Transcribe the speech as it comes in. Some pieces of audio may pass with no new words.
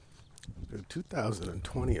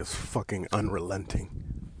2020 is fucking unrelenting.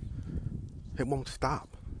 It won't stop.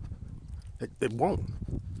 It won't.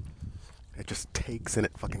 It just takes and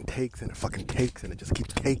it fucking takes and it fucking takes and it just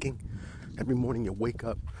keeps taking. Every morning you wake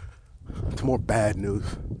up to more bad news.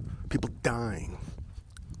 People dying.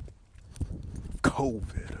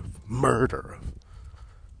 COVID, of murder,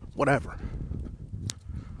 of whatever.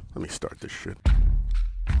 Let me start this shit.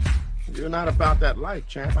 You're not about that life,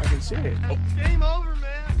 champ. I can see it. Oh. Game over,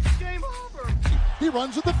 man. Game over. He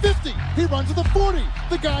runs at the 50. He runs at the 40.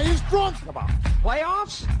 The guy is drunk. Come on.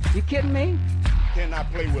 Playoffs? You kidding me?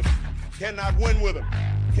 Cannot play with him. Cannot win with him.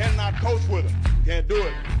 Cannot coach with him. Can't do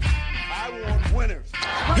it. I want winners.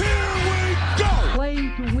 Here we go. Play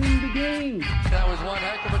to win the game. That was one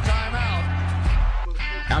heck of a timeout.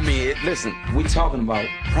 I mean, listen, we talking about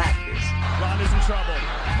practice. Ron is in trouble.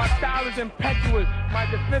 My style is impetuous. My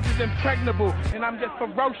defense is impregnable. And I'm just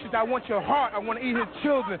ferocious. I want your heart. I want to eat his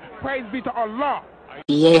children. Praise be to Allah.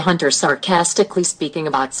 B.A. Hunter sarcastically speaking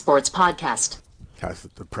about sports podcast. That's the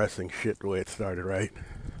depressing shit the way it started, right?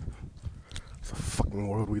 It's the fucking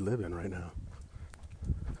world we live in right now.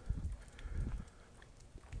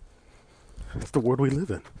 It's the world we live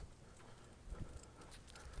in.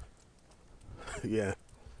 Yeah.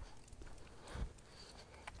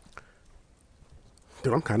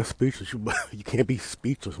 Dude, I'm kind of speechless. You can't be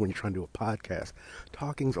speechless when you're trying to do a podcast.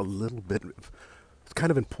 Talking's a little bit, it's kind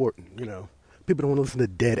of important, you know. People don't want to listen to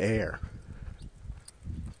dead air.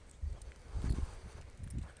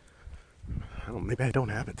 Maybe I don't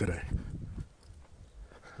have it today.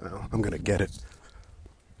 Well, I'm going to get it.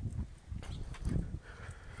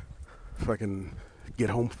 If I can get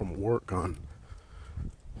home from work on,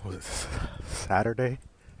 was it Saturday?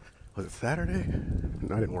 Was it Saturday?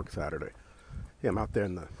 No, I didn't work Saturday. Yeah, I'm out there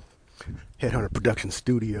in the Headhunter Production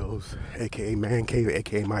Studios, a.k.a. Man Cave,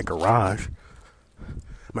 a.k.a. my garage.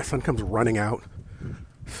 My son comes running out,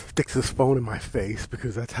 sticks his phone in my face,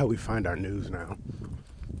 because that's how we find our news now.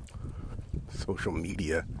 Social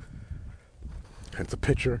media. And it's a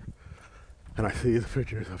picture, and I see the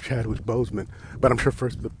pictures of Chadwick Boseman, but I'm sure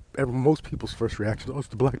most people's first reaction is, oh, it's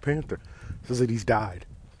the Black Panther. It says that he's died.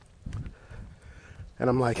 And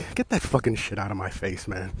I'm like, get that fucking shit out of my face,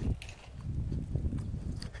 man.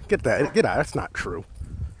 Get out. That's not true.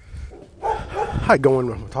 I go in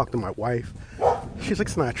and talk to my wife. She's like,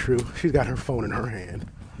 it's not true. She's got her phone in her hand.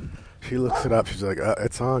 She looks it up. She's like,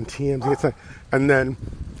 it's on TMZ. And then,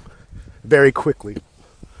 very quickly,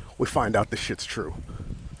 we find out this shit's true.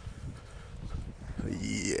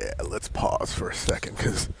 Yeah, let's pause for a second,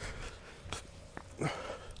 because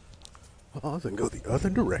pause and go the other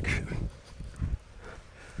direction.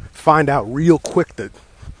 Find out real quick that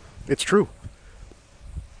it's true.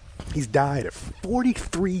 He's died at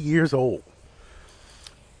 43 years old.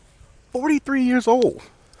 43 years old.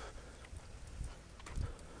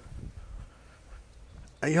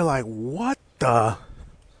 And you're like, what the?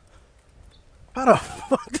 How the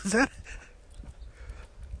fuck does that?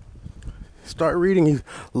 Start reading, he's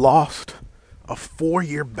lost a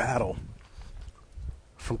 4-year battle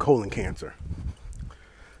from colon cancer.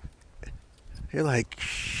 You're like,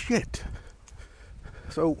 shit.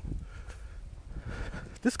 So,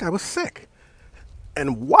 this guy was sick.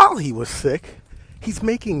 And while he was sick, he's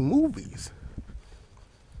making movies.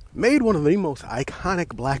 Made one of the most iconic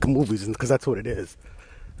black movies, because that's what it is.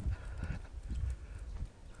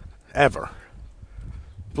 Ever.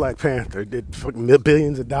 Black Panther did fucking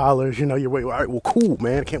billions of dollars. You know, you're waiting. All right, well, cool,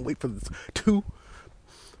 man. I can't wait for this 2.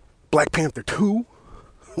 Black Panther 2,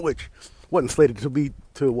 which wasn't slated to be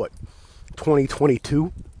to what,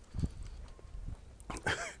 2022.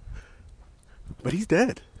 But he's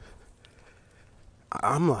dead.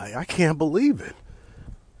 I'm like, I can't believe it.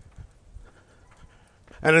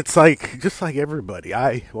 And it's like, just like everybody.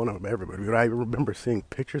 Well, not everybody, but I remember seeing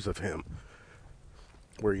pictures of him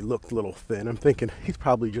where he looked a little thin. I'm thinking he's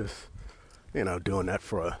probably just, you know, doing that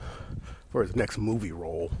for his next movie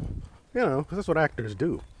role. You know, because that's what actors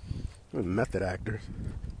do. Method actors.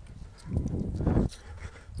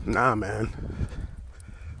 Nah, man.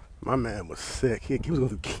 My man was sick. He was going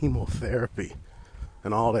through chemotherapy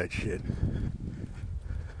and all that shit.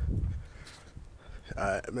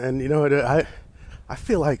 Man, you know what? I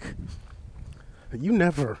feel like you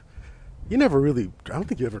never really, I don't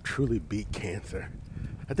think you ever truly beat cancer.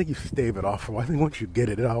 I think you stave it off for a while. I think once you get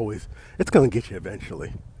it, it's going to get you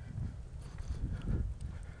eventually.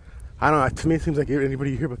 I don't know. To me, it seems like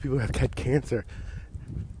anybody you hear about people who have had cancer,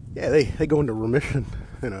 yeah, they go into remission,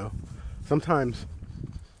 you know, sometimes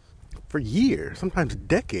for years, sometimes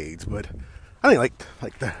decades. But I think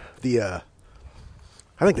like the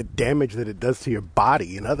I think the damage that it does to your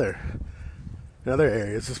body in other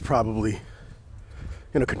areas is probably,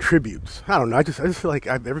 contributes. I don't know. I just feel like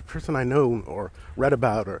every person I know or read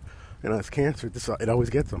about or has cancer, it always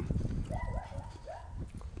gets them.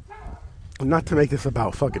 Not to make this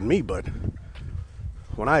about fucking me, but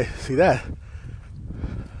when I see that,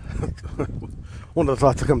 one of the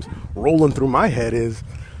thoughts that comes rolling through my head is,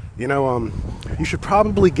 you should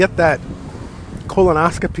probably get that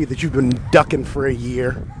colonoscopy that you've been ducking for a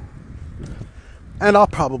year, and I'll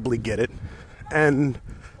probably get it, and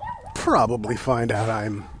probably find out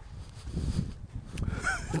I'm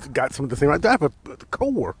got some of the thing. I have a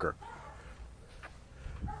coworker.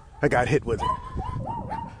 I got hit with it.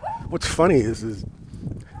 What's funny is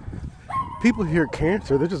people hear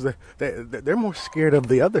cancer, they're more scared of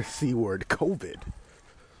the other C word, COVID.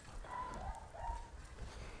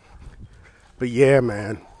 But yeah,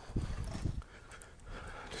 man.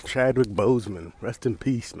 Chadwick Boseman, rest in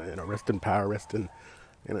peace, man, or rest in power, rest in,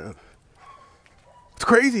 What's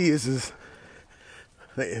crazy is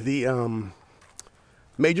the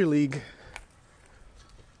Major League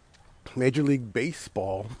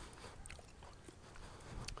Baseball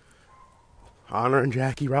honoring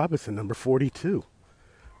Jackie Robinson, number 42.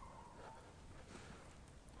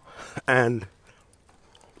 And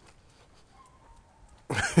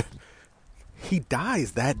he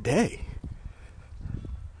dies that day.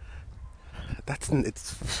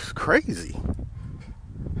 It's crazy.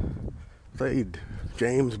 Played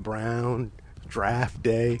James Brown, draft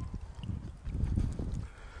day.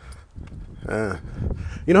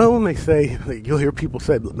 When they say, you'll hear people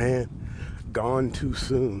say, man, gone too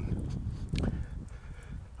soon.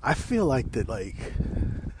 I feel like that,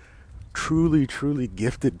 truly, truly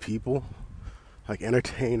gifted people, like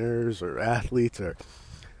entertainers or athletes or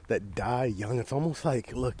that die young, it's almost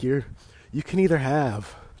like, look, you can either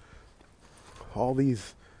have all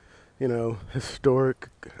these, historic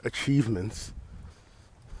achievements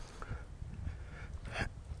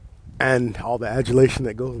and all the adulation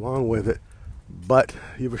that goes along with it, but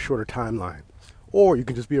you have a shorter timeline. Or you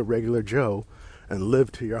can just be a regular Joe and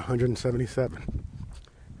live to your 177.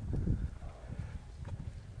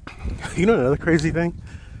 Another crazy thing?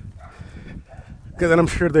 Because I'm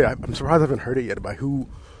sure I'm surprised I haven't heard it yet about who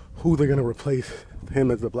they're going to replace him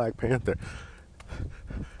as the Black Panther.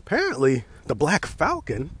 Apparently, the Black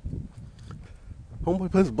Falcon,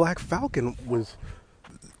 homeboy plays Black Falcon,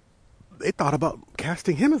 they thought about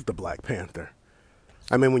casting him as the Black Panther.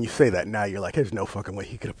 I mean, when you say that now, you're like, there's no fucking way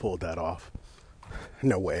he could have pulled that off.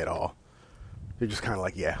 No way at all. You're just kind of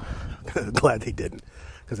like, yeah, glad they didn't,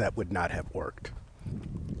 because that would not have worked.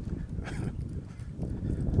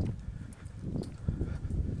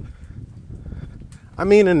 I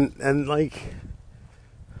mean, and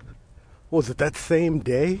was it that same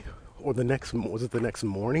day or was it the next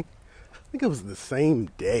morning? I think it was the same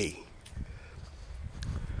day.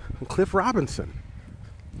 And Cliff Robinson,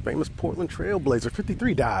 famous Portland Trailblazer,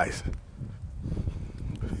 53, dies.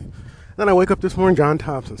 Then I wake up this morning, John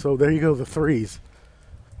Thompson. So there you go, the threes.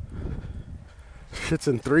 Shits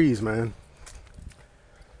in threes, man.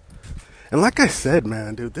 And like I said,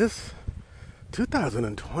 man, dude, this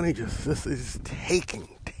 2020 this is taking.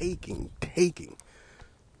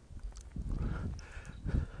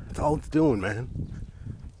 That's all it's doing, man.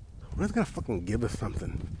 When is it gonna fucking give us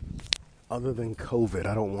something other than COVID?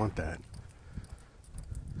 I don't want that.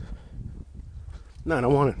 No, I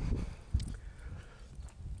don't want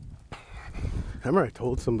it. Remember I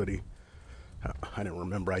told somebody, I didn't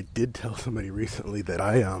remember, I did tell somebody recently that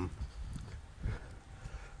I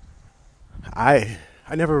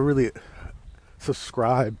never really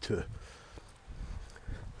subscribed to,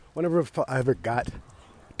 whenever I ever got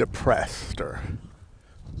depressed or,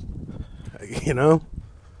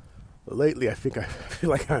 lately I feel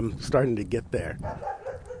like I'm starting to get there.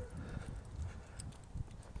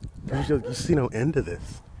 There's just no end to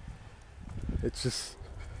this. It's just,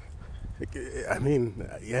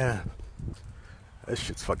 yeah, this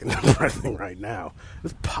shit's fucking depressing right now.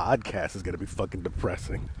 This podcast is gonna be fucking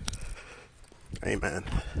depressing. Hey, man,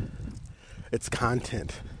 it's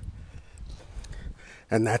content.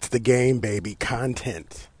 And that's the game, baby.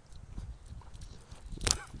 Content.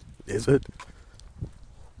 Is it?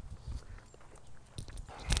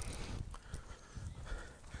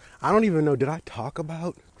 I don't even know. Did I talk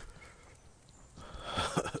about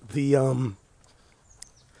the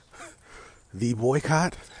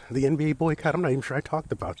boycott? The NBA boycott? I'm not even sure I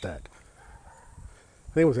talked about that.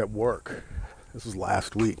 I think it was at work. This was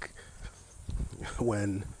last week.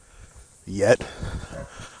 When yet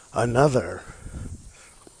another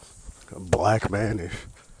black man is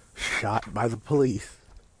shot by the police.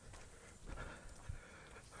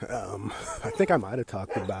 I think I might have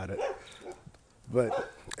talked about it. But,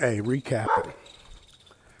 hey, recap it.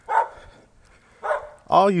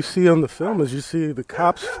 all you see on the film is you see the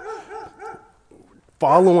cops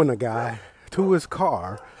following a guy to his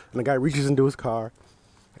car, and the guy reaches into his car,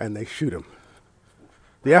 and they shoot him.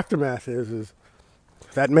 The aftermath is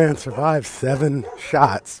that man survived 7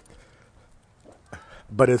 shots,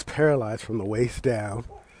 but is paralyzed from the waist down.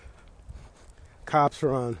 Cops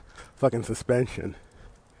are on fucking suspension.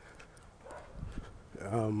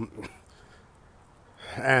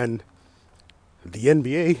 And the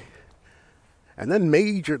NBA, and then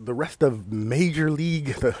the rest of Major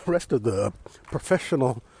League, the rest of the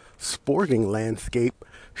professional sporting landscape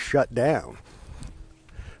shut down.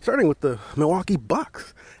 Starting with the Milwaukee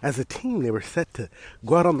Bucks. As a team, they were set to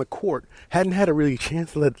go out on the court. Hadn't had a really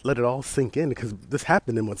chance to let it all sink in, because this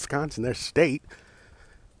happened in Wisconsin, their state.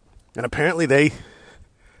 And apparently they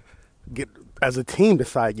as a team,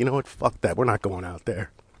 decide, you know what, fuck that, we're not going out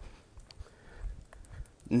there.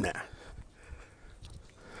 Nah.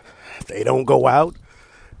 They don't go out.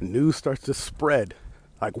 News starts to spread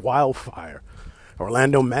like wildfire.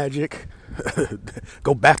 Orlando Magic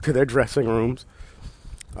go back to their dressing rooms.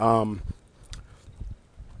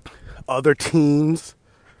 Other teams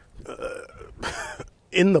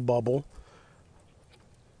in the bubble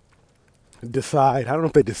decide, I don't know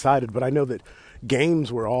if they decided, but I know that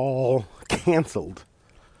games were all canceled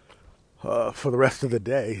for the rest of the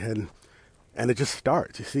day, and it just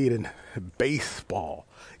starts. You see it in baseball.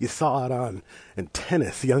 You saw it in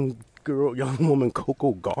tennis. Young woman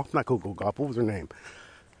Coco Gauff, not Coco Gauff. What was her name?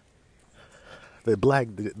 The black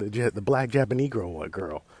Japanese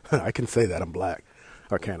girl. I can say that I'm black,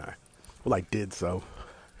 or can I? Well, I did so.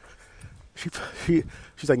 She's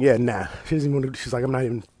like, yeah, nah. She doesn't even want to. She's like, I'm not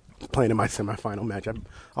even playing in my semifinal match.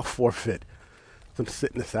 I'll forfeit. So I'm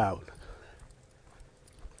sitting this out.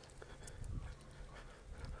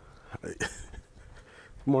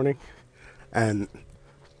 Morning, and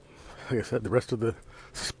like I said, the rest of the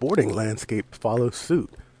sporting landscape follows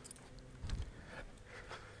suit,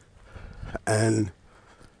 and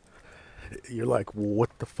you're like, well,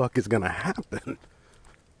 what the fuck is gonna happen?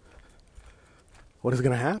 What is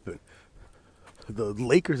gonna happen? The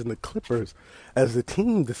Lakers and the Clippers, as a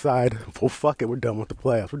team, decide, well, fuck it, we're done with the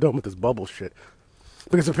playoffs. We're done with this bubble shit,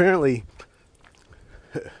 because apparently,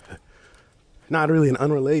 not really an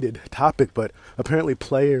unrelated topic, but apparently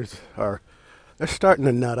players they're starting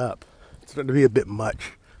to nut up. It's starting to be a bit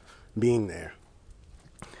much being there.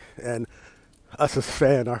 And us as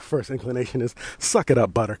fans, our first inclination is, suck it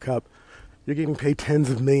up, Buttercup. You're getting paid tens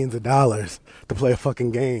of millions of dollars to play a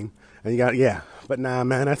fucking game. And but nah,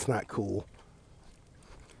 man, that's not cool.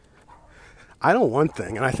 I know one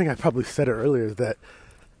thing, and I think I probably said it earlier, is that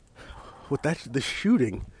with the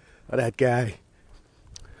shooting of that guy,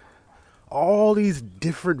 all these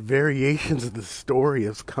different variations of the story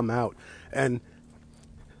has come out, and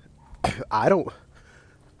I don't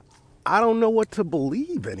know what to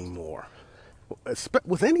believe anymore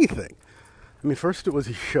with anything. I mean, first it was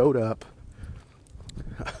he showed up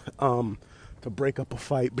to break up a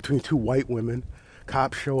fight between 2 white women.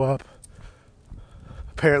 Cops show up.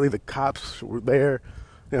 Apparently the cops were there,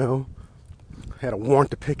 had a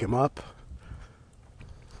warrant to pick him up.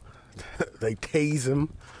 They tase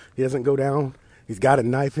him. He doesn't go down. He's got a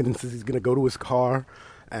knife and says he's going to go to his car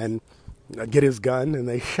and get his gun, and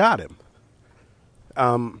they shot him.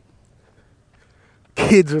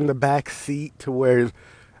 Kids are in the back seat to where,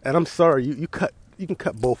 and I'm sorry, you can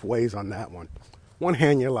cut both ways on that one. One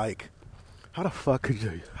hand, you're like, how the fuck could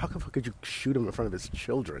you shoot him in front of his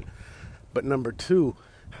children? But number 2,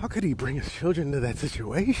 how could he bring his children into that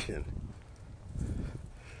situation?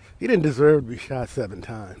 He didn't deserve to be shot 7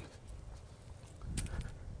 times.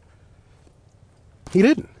 He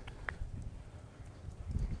didn't.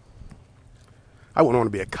 I wouldn't want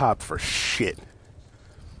to be a cop for shit.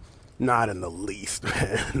 Not in the least,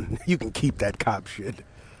 man. You can keep that cop shit.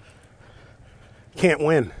 Can't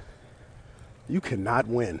win. You cannot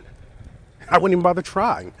win. I wouldn't even bother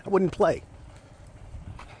trying. I wouldn't play.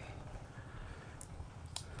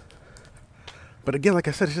 But again, like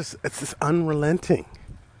I said, it's this unrelenting.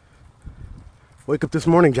 Wake up this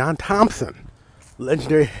morning, John Thompson,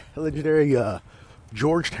 legendary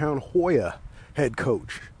Georgetown Hoya head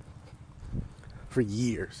coach for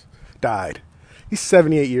years, died. He's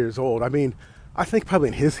 78 years old. I mean, I think probably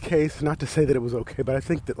in his case, not to say that it was okay, but I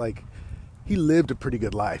think that, like, he lived a pretty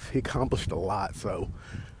good life. He accomplished a lot, so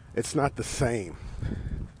it's not the same.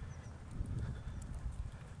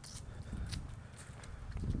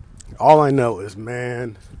 All I know is,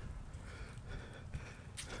 man,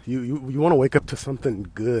 you want to wake up to something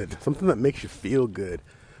good, something that makes you feel good.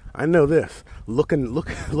 I know this. Looking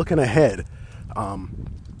ahead,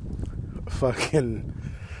 fucking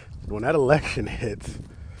when that election hits,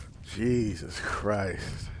 Jesus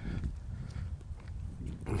Christ,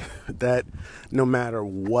 that no matter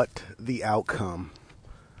what the outcome,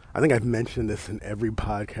 I think I've mentioned this in every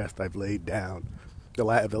podcast I've laid down,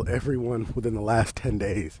 everyone within the last 10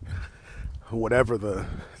 days, whatever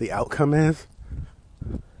the outcome is,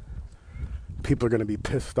 people are going to be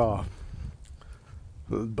pissed off.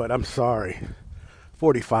 But I'm sorry,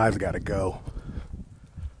 45's got to go.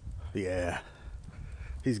 Yeah,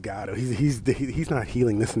 he's got to. He's not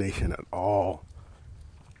healing this nation at all.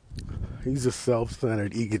 He's a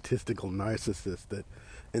self-centered, egotistical narcissist that,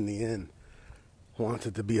 in the end, wants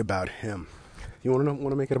it to be about him. You want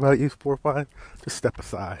to make it about you, 4-5? Just step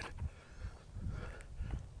aside.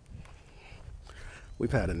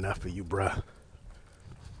 We've had enough of you, bruh.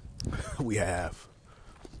 We have.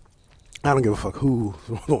 I don't give a fuck who's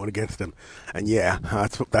going against him. And yeah,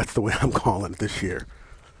 that's the way I'm calling it this year.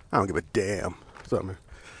 I don't give a damn. Something.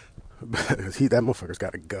 Because that motherfucker's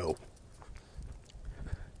got to go.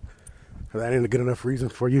 If that ain't a good enough reason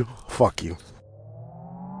for you, fuck you.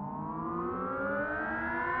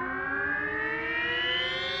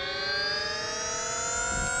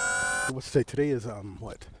 What's today? Today is,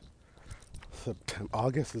 what? September,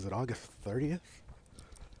 August? Is it August 30th?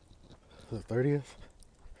 The 30th?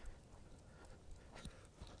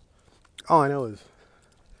 All I know is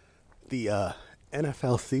the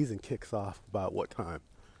NFL season kicks off about what time?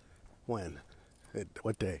 When?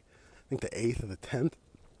 What day? I think the 8th or the 10th.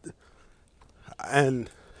 And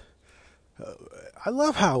I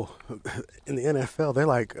love how in the NFL they're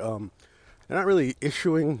like, they're not really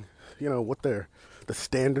issuing, what the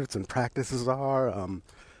standards and practices are.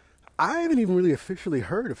 I haven't even really officially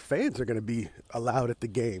heard if fans are going to be allowed at the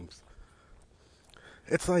games.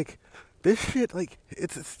 It's like, this shit, like,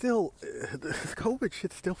 it's still, this COVID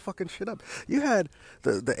shit's still fucking shit up. You had,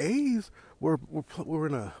 the A's were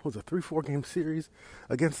in a 3-4 game series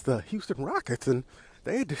against the Houston Rockets, and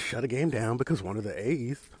they had to shut a game down because one of the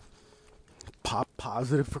A's popped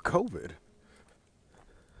positive for COVID.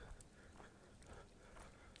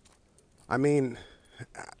 I mean,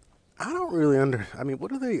 I don't really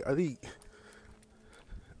what are they, good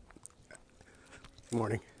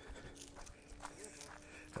morning.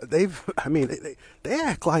 They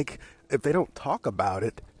act like if they don't talk about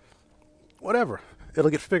it, whatever, it'll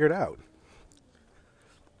get figured out.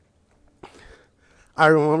 I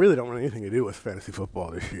really don't want anything to do with fantasy football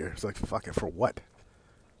this year. It's like, fuck it, for what?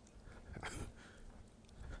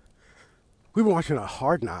 We've been watching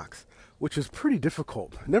Hard Knocks, which is pretty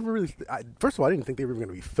difficult. First of all, I didn't think they were going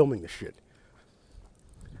to be filming the shit.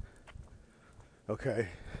 Okay.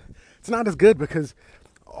 It's not as good because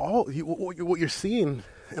what you're seeing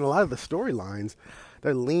in a lot of the storylines,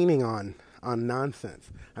 they're leaning on nonsense.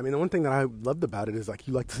 I mean, the one thing that I loved about it is, like,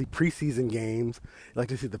 you like to see preseason games, you like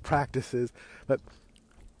to see the practices, but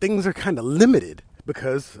things are kind of limited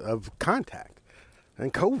because of contact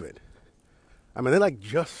and COVID. I mean, they're like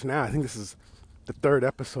just now, I think this is the third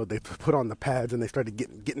episode, they put on the pads and they started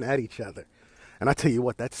getting at each other. And I tell you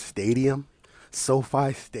what, that stadium,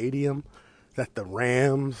 SoFi Stadium, that the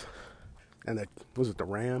Rams and the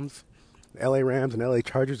Rams? LA Rams and LA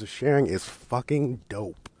Chargers are sharing is fucking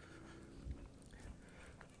dope.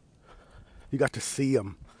 You got to see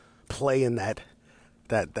them play in that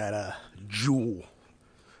jewel.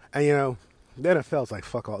 And the NFL's like,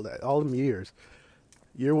 fuck all that. All them years,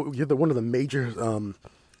 you're one of the major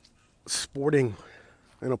sporting,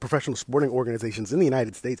 professional sporting organizations in the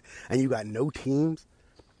United States, and you got no teams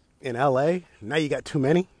in LA. Now you got too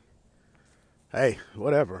many. Hey,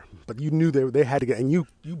 whatever. But you knew they had to get, and you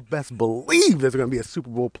best believe there's going to be a Super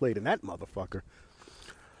Bowl played in that motherfucker.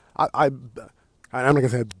 I'm not gonna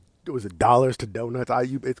say it was dollars to donuts.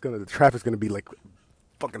 The traffic's gonna be like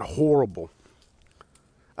fucking horrible.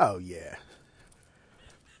 Oh yeah,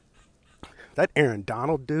 that Aaron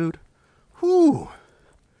Donald dude. Whoo,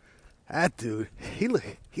 that dude. He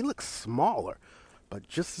looks smaller, but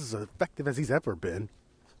just as effective as he's ever been.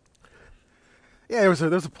 Yeah,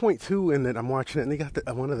 there's a point too in that I'm watching it, and they got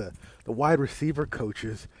one of the wide receiver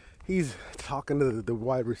coaches. He's talking to the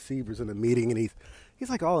wide receivers in a meeting, and he's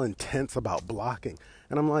like all intense about blocking.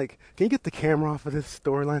 And I'm like, can you get the camera off of this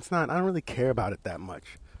storyline? It's not. I don't really care about it that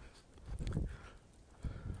much.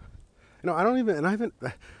 I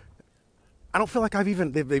don't feel like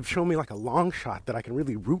they've shown me like a long shot that I can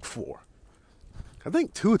really root for. I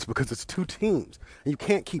think too it's because it's two teams and you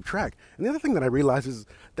can't keep track. And the other thing that I realize is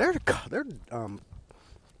their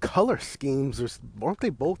color schemes aren't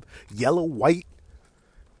they both yellow, white?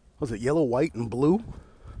 Was it yellow, white, and blue?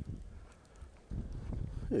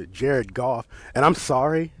 Jared Goff, and I'm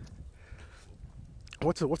sorry.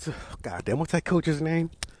 What's that coach's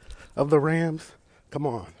name? of the Rams. Come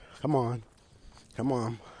on.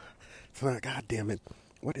 It's not, God damn it.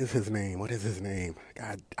 What is his name?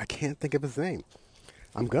 God, I can't think of his name.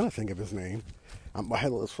 I'm gonna think of his name.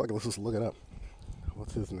 Let's just look it up.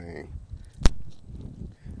 What's his name?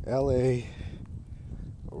 L.A.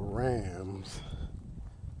 Rams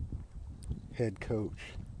head coach.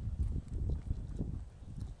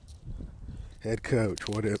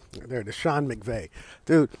 What is there? Sean McVay.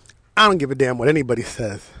 Dude, I don't give a damn what anybody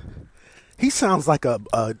says. He sounds like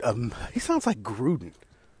he sounds like Gruden.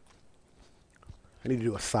 I need to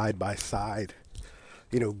do a side-by-side,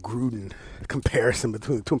 Gruden comparison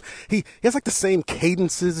between the two. He has like the same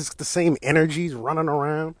cadences, the same energies running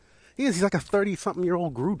around. He's like a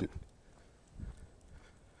 30-something-year-old Gruden.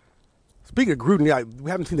 Speaking of Gruden, we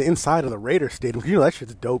haven't seen the inside of the Raiders stadium. That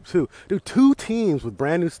shit's dope too. Dude, 2 teams with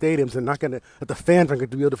brand new stadiums and that the fans aren't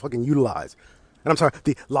going to be able to fucking utilize. And I'm sorry,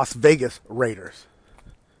 the Las Vegas Raiders.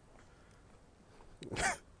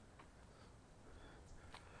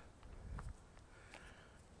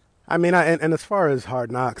 I mean, and as far as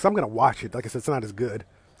Hard Knocks, I'm going to watch it. Like I said, it's not as good.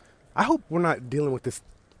 I hope we're not dealing with this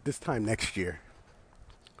time next year.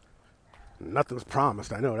 Nothing's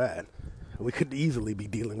promised, I know that. We could easily be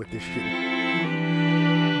dealing with this shit.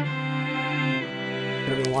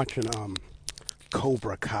 I've been watching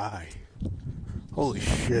Cobra Kai. Holy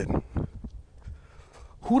shit.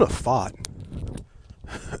 Who'd have thought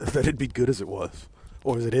that it'd be good as it was?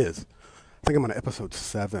 Or as it is? I think I'm on episode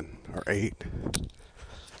 7 or 8.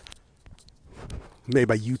 Made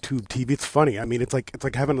by YouTube TV. It's funny. I mean, it's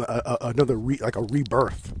like having another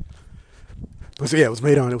rebirth. But yeah, it was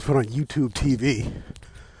put on YouTube TV.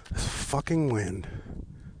 This fucking wind.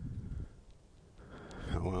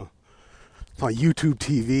 Oh well. It's on YouTube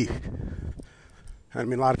TV. I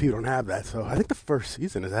mean, a lot of people don't have that, so I think the first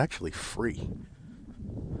season is actually free.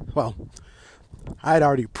 Well, I had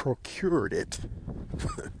already procured it.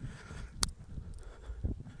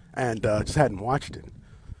 And just hadn't watched it.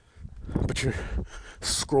 But you're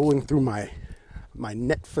scrolling through my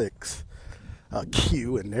Netflix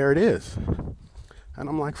queue, and there it is. And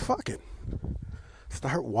I'm like, fuck it.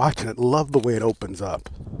 Start watching it. Love the way it opens up.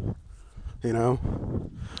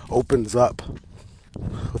 Opens up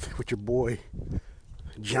with your boy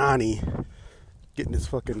Johnny getting his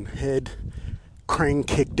fucking head crane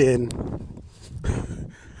kicked in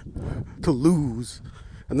to lose.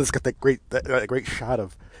 And then it's got that great shot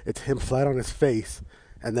of it's him flat on his face,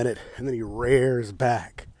 and then he rears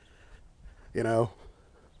back. And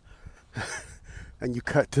you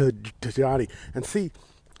cut to Johnny and see,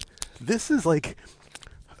 this is like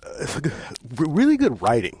it's like really good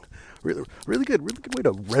writing, really good way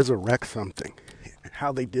to resurrect something.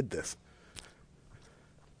 How they did this.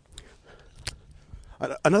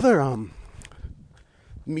 Another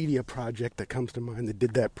media project that comes to mind that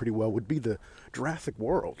did that pretty well would be the Jurassic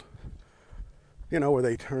World. Where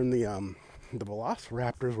they turned the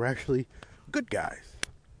Velociraptors were actually good guys.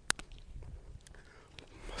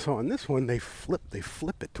 So on this one, they flip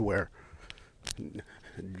it to where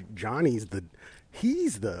Johnny's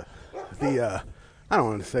he's the I don't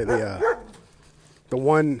want to say the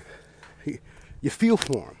one you feel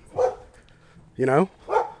for him,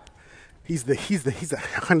 He's the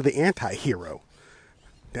kind of the anti-hero.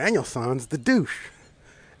 Daniel-san's the douche,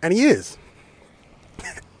 and he is.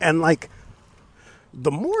 And like,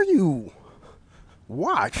 the more you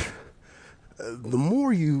watch, the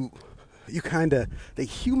more you they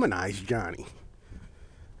humanize Johnny.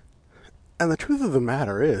 And the truth of the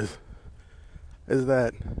matter is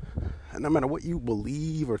that no matter what you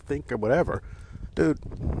believe or think or whatever, dude,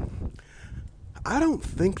 I don't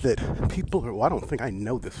think that people are, well, I don't think, I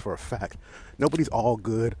know this for a fact. Nobody's all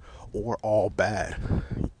good or all bad.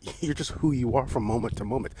 You're just who you are from moment to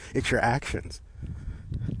moment. It's your actions.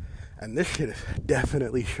 And this shit is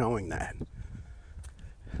definitely showing that.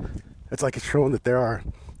 It's like it's showing that there are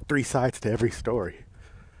 3 sides to every story.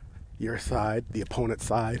 Your side, the opponent's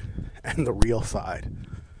side, and the real side.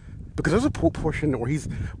 Because there's a portion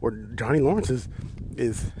where Johnny Lawrence is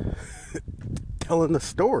telling the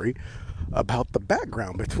story about the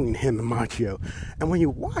background between him and Machio. And when you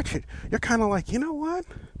watch it, you're kind of like, you know what?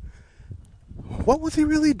 What was he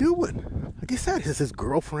really doing? Like you said, it's his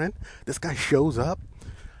girlfriend. This guy shows up.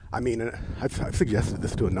 I mean, I've suggested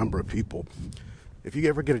this to a number of people. If you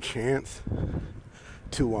ever get a chance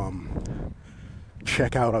to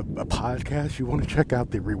check out a podcast, you want to check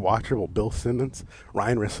out the Rewatchable Bill Simmons,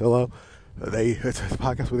 Ryan Russillo. It's a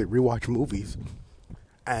podcast where they rewatch movies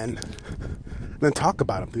and then talk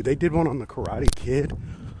about them. Dude, they did one on the Karate Kid.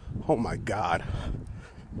 Oh my God.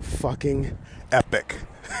 Fucking epic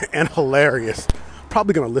and hilarious.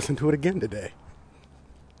 Probably going to listen to it again today.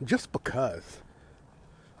 just because.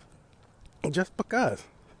 Just because.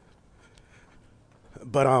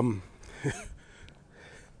 But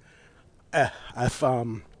I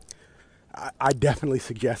definitely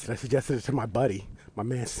suggested it to my buddy, my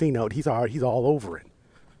man C-Note. He's all over it.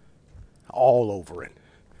 All over it.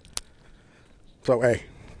 So, hey,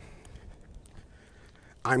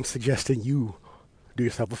 I'm suggesting you do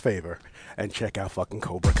yourself a favor and check out fucking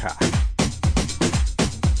Cobra Kai.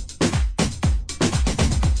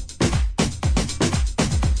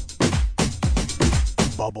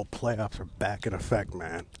 Bubble playoffs are back in effect,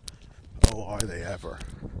 man. Oh, are they ever?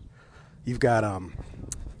 You've got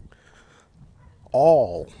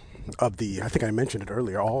all of the, I think I mentioned it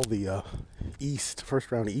earlier, all the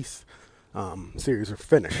first round East series are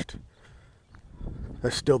finished.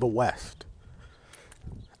 There's still the West.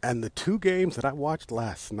 And the two games that I watched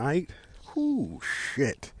last night, whoo,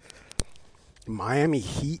 shit. Miami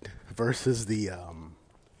Heat versus the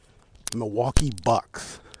Milwaukee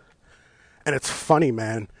Bucks. And it's funny,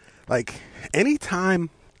 man. Like, anytime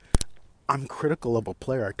I'm critical of a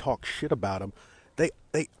player, I talk shit about them, they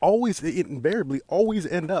invariably always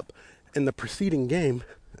end up in the preceding game,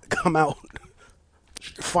 come out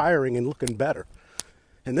firing and looking better.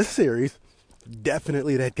 In this series,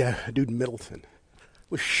 definitely that guy, dude Middleton,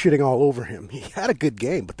 was shitting all over him. He had a good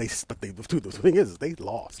game, but the thing is they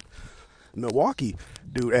lost. Milwaukee,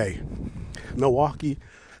 dude, hey, Milwaukee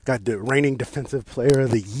got the reigning defensive player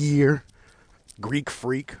of the year, Greek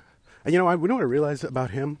Freak. And you know what I realized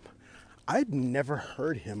about him? I'd never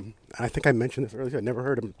heard him, and I think I mentioned this earlier, I never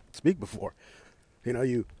heard him speak before. You know,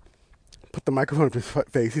 you put the microphone in his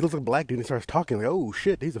face, he looks like a black dude and he starts talking like, oh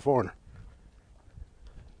shit, he's a foreigner.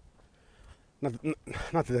 Not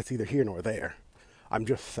that that's either here nor there. I'm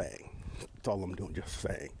just saying. That's all I'm doing, just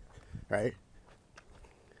saying. Right?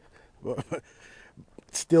 But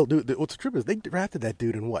still, dude, what's the trip is they drafted that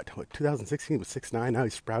dude in what 2016 was 6'9", now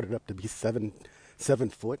he's sprouted up to be 7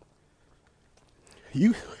 foot.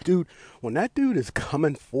 Dude, when that dude is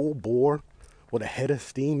coming full bore with a head of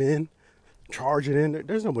steam in, charging in,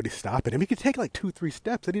 there's nobody stopping him. He could take like 2-3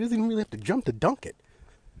 steps and he doesn't even really have to jump to dunk it.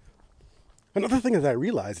 Another thing that I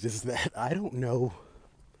realized is that I don't know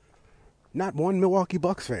not one Milwaukee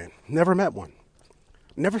Bucks fan. Never met one.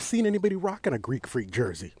 Never seen anybody rocking a Greek Freak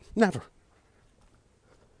jersey. Never.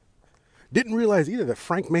 Didn't realize either that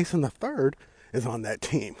Frank Mason III is on that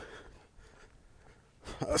team.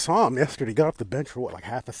 I saw him yesterday. Got off the bench for like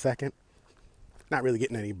half a second. Not really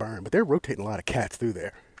getting any burn, but they're rotating a lot of cats through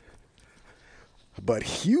there. But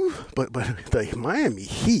the Miami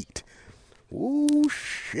Heat, ooh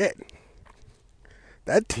shit.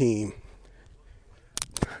 That team,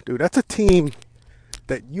 dude, that's a team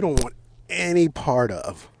that you don't want any part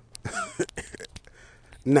of.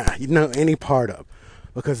 Nah, you don't know any part of.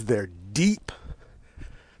 Because they're deep,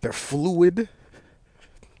 they're fluid.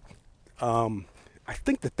 I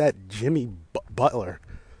think that Jimmy Butler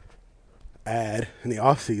ad in the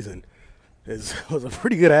offseason was a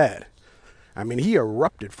pretty good ad. I mean, he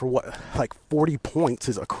erupted for like 40 points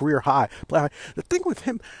is a career high. But the thing with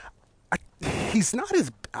him, he's not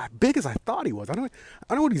as big as I thought he was. I don't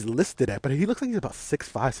know what he's listed at, but he looks like he's about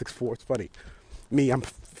 6'5", 6'4". It's funny. Me, I'm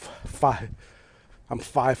 5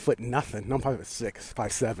 foot nothing. No, I'm 5'6",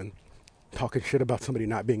 5'7". Talking shit about somebody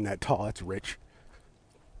not being that tall. That's rich.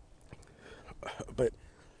 But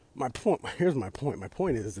here's my point. My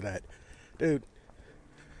point is that, dude,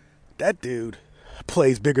 that dude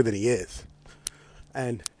plays bigger than he is.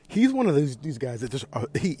 And he's one of these guys that just,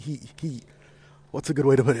 he what's a good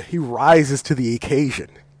way to put it? He rises to the occasion.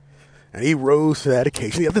 And he rose to that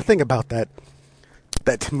occasion. The other thing about that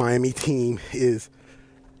Miami team is,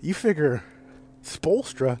 you figure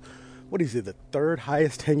Spoelstra, what is he, the third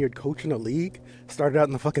highest tenured coach in the league? Started out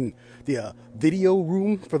in the video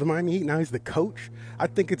room for the Miami Heat. Now he's the coach. I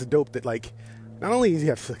think it's dope that, like, not only does he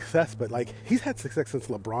have success, but, like, he's had success since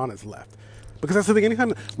LeBron has left. Because that's the thing,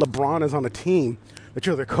 anytime LeBron is on a team that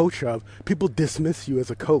you're the coach of, people dismiss you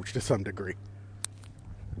as a coach to some degree.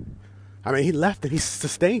 I mean, he left and he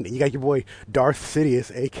sustained it. You got your boy Darth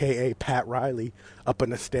Sidious, a.k.a. Pat Riley, up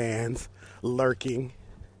in the stands, lurking.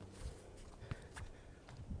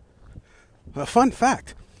 A fun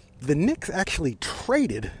fact, the Knicks actually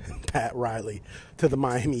traded Pat Riley to the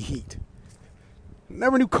Miami Heat.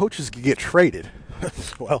 Never knew coaches could get traded.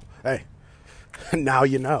 Well, hey, now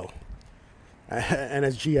you know. And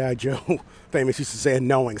as G.I. Joe famous used to say,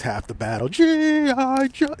 knowing's half the battle. G.I.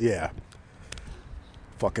 Joe. Yeah.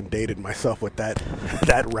 Fucking dated myself with that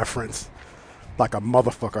reference. Like a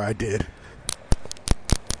motherfucker I did.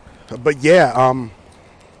 But yeah,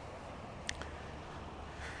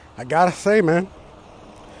 I gotta say, man,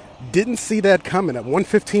 Didn't see that coming at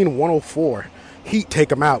 115-104. Heat take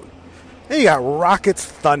them out. Then you got Rockets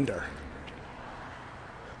Thunder.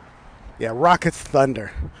 Yeah, Rockets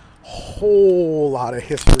Thunder. Whole lot of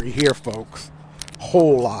history here, folks.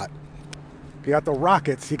 Whole lot. You got the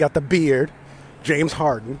Rockets. You got the Beard, James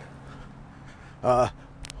Harden.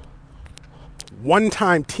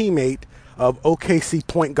 One-time teammate of OKC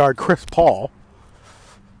point guard Chris Paul.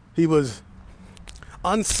 He was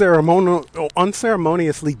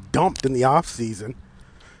unceremoniously dumped in the offseason.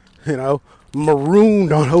 You know,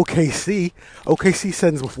 marooned on OKC. OKC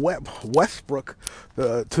sends Westbrook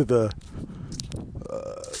to the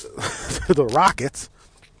to the Rockets.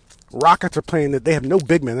 Rockets are playing that they have no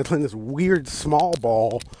big men. They're playing this weird small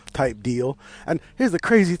ball type deal. And here's the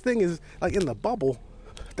crazy thing is, like in the bubble,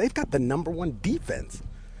 they've got the number one defense.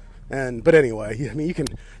 But anyway, I mean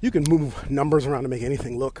you can move numbers around to make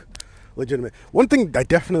anything look legitimate. One thing I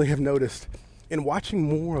definitely have noticed in watching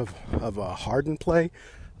more of Harden play,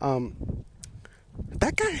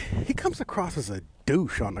 that guy, he comes across as a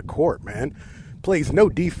douche on the court, man. Plays no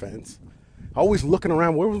defense. Always looking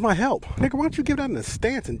around, where was my help? Nigga, why don't you give that in a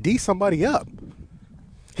stance and D somebody up?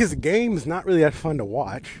 His game's not really that fun to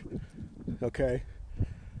watch, okay?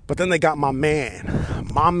 But then they got my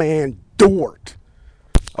man Dort.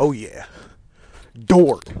 Oh, yeah.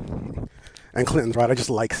 Dort. And Clinton's right, I just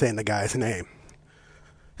like saying the guy's name.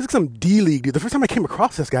 He's like some D-League dude. The first time I came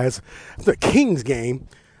across this guy is the Kings game.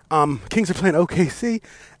 Kings are playing OKC,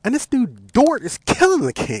 and this dude Dort is killing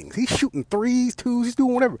the Kings. He's shooting threes, twos, he's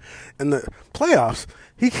doing whatever. In the playoffs,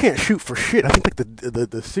 he can't shoot for shit. I think like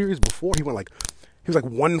the series before he was like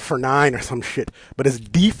 1 for 9 or some shit. But his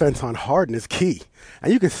defense on Harden is key,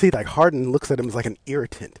 and you can see like Harden looks at him as like an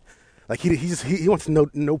irritant. Like he wants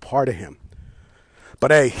no part of him.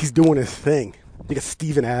 But hey, he's doing his thing. You got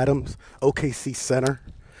Steven Adams, OKC center.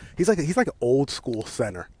 He's like an old school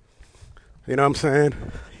center. You know what I'm saying?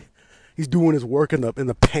 He's doing his work in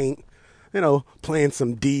the paint, you know, playing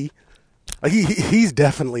some D. He's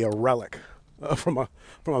definitely a relic from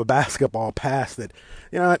a basketball past that,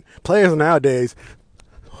 you know, players nowadays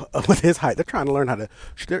with his height, they're trying to learn how to.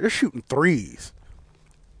 They're shooting threes.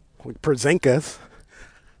 Porzingis,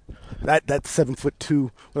 that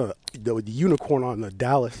 7'2", the unicorn on the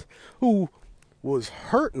Dallas, who was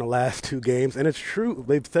hurt in the last 2 games, and it's true.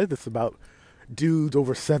 They've said this about dudes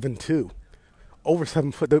over 7'2". Over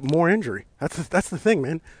 7 foot, more injury. That's the thing,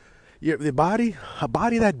 man. A body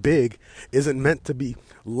that big isn't meant to be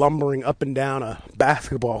lumbering up and down a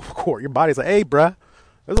basketball court. Your body's like, hey, bruh,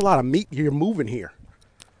 there's a lot of meat you're moving here.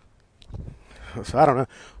 So I don't know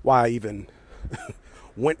why I even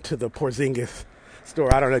went to the Porzingis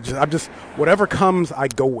store. I don't know. I'm just whatever comes, I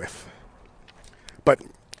go with. But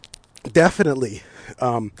definitely,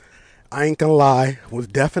 I ain't gonna lie, was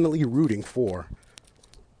definitely rooting for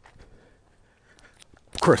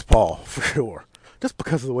Chris Paul, for sure. Just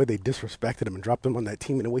because of the way they disrespected him and dropped him on that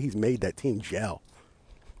team and the way he's made that team gel.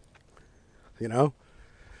 You know?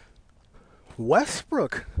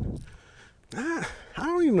 Westbrook, I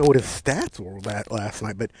don't even know what his stats were last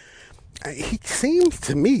night, but he seems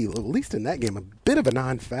to me, at least in that game, a bit of a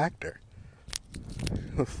non-factor.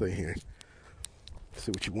 Let's see here.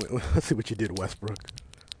 Let's see what you did, Westbrook.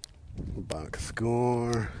 Box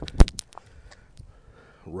score.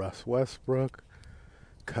 Russ Westbrook.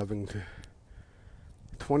 Covington,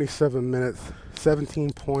 27 minutes,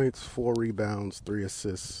 17 points, 4 rebounds, 3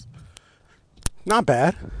 assists. Not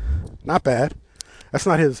bad. Not bad. That's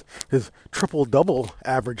not his triple-double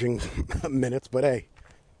averaging minutes, but hey,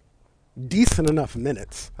 decent enough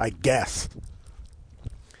minutes, I guess.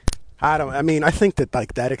 I think that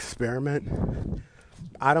like that experiment,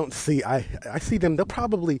 I don't see, I see them, they'll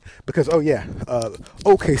probably, because,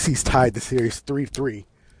 OKC's tied the series 3-3.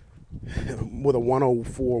 With a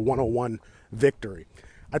 104-101 victory.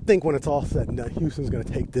 I think when it's all said and done, Houston's going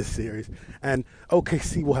to take this series, and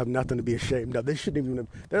OKC will have nothing to be ashamed of. They shouldn't even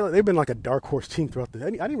have. They've been like a dark horse team throughout the.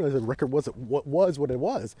 I didn't realize the record what it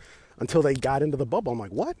was until they got into the bubble. I'm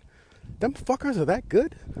like, what? Them fuckers are that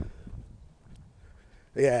good?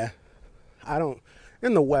 Yeah, I don't.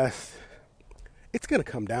 In the West, it's going to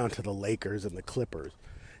come down to the Lakers and the Clippers,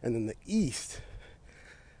 and then the East.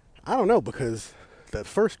 I don't know because. The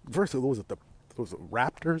first was it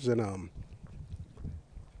Raptors and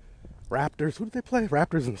Raptors. Who did they play?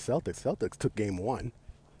 Raptors and Celtics. Celtics took game 1.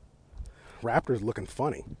 Raptors looking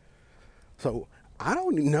funny. So I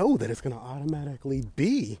don't know that it's going to automatically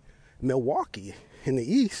be Milwaukee in the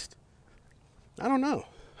East. I don't know.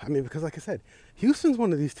 I mean, because like I said, Houston's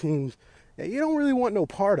one of these teams that you don't really want no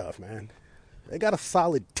part of, man. They got a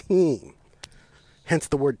solid team. Hence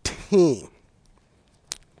the word team.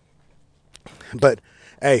 But,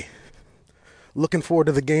 hey, Looking forward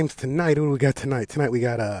to the games tonight. Who do we got tonight? Tonight we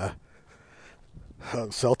got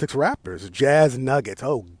Celtics Raptors, Jazz Nuggets.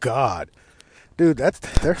 Oh God, dude, they're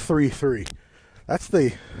 3-3. That's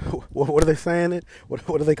the what are they saying it? What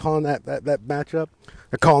are they calling that matchup?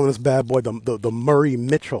 They're calling this bad boy the Murray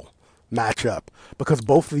Mitchell matchup because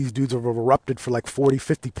both of these dudes have erupted for like 40,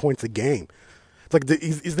 50 points a game. It's like,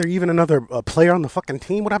 is there even another player on the fucking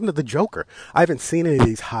team? What happened to the Joker? I haven't seen any of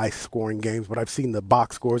these high-scoring games, but I've seen the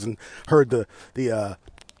box scores and heard the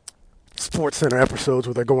Sports Center episodes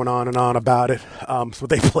where they're going on and on about it. So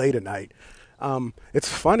they play tonight. It's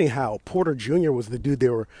funny how Porter Jr. was the dude they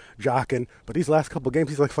were jocking, but these last couple of games,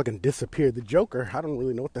 he's like fucking disappeared. The Joker, I don't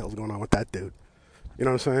really know what the hell's going on with that dude. You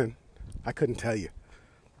know what I'm saying? I couldn't tell you.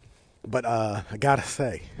 But I gotta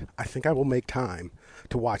say, I think I will make time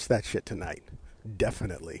to watch that shit tonight.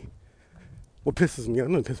 Definitely. What pisses me off,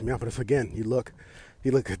 not pisses me off, but it's again, you look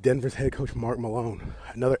at Denver's head coach Mark Malone,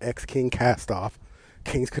 another ex-King cast-off.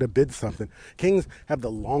 Kings could have bid something. Kings have the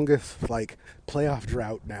longest like playoff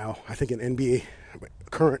drought now, I think, in NBA,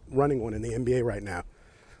 current running one in the NBA right now.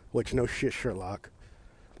 Which, no shit, Sherlock.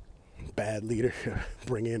 Bad leadership.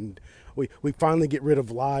 Bring in, we finally get rid of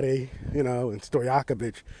Vlade, and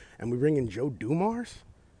Stojakovic, and we bring in Joe Dumars?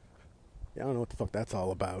 Yeah, I don't know what the fuck that's all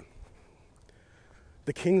about.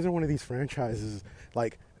 The Kings are one of these franchises,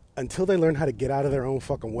 like, until they learn how to get out of their own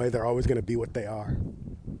fucking way, they're always going to be what they are.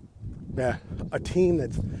 Yeah, a team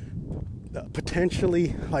that's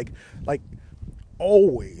potentially, like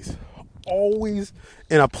always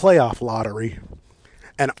in a playoff lottery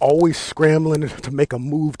and always scrambling to make a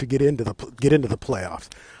move to get into the playoffs.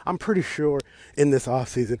 I'm pretty sure in this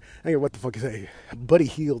offseason, I don't know what the fuck you say, Buddy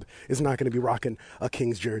Hield is not going to be rocking a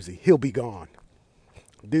Kings jersey. He'll be gone.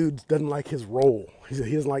 Dude doesn't like his role. He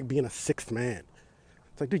doesn't like being a sixth man.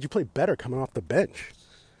 It's like, dude, you play better coming off the bench.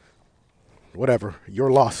 Whatever.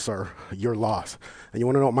 Your loss, sir. Your loss. And you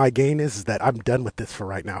want to know what my gain is? Is that I'm done with this for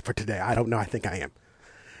right now, for today. I don't know. I think I am.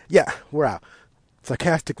 Yeah, we're out.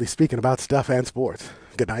 Sarcastically speaking about stuff and sports.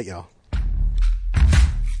 Good night, y'all.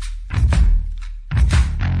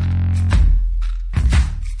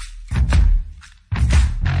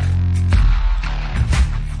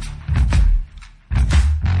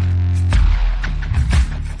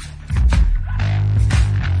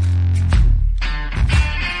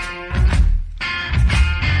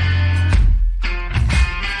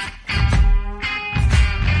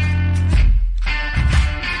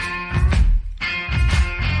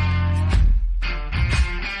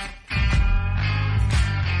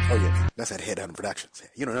 That's at Headhunter Productions.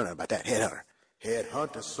 You don't know nothing about that.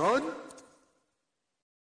 Headhunter, son.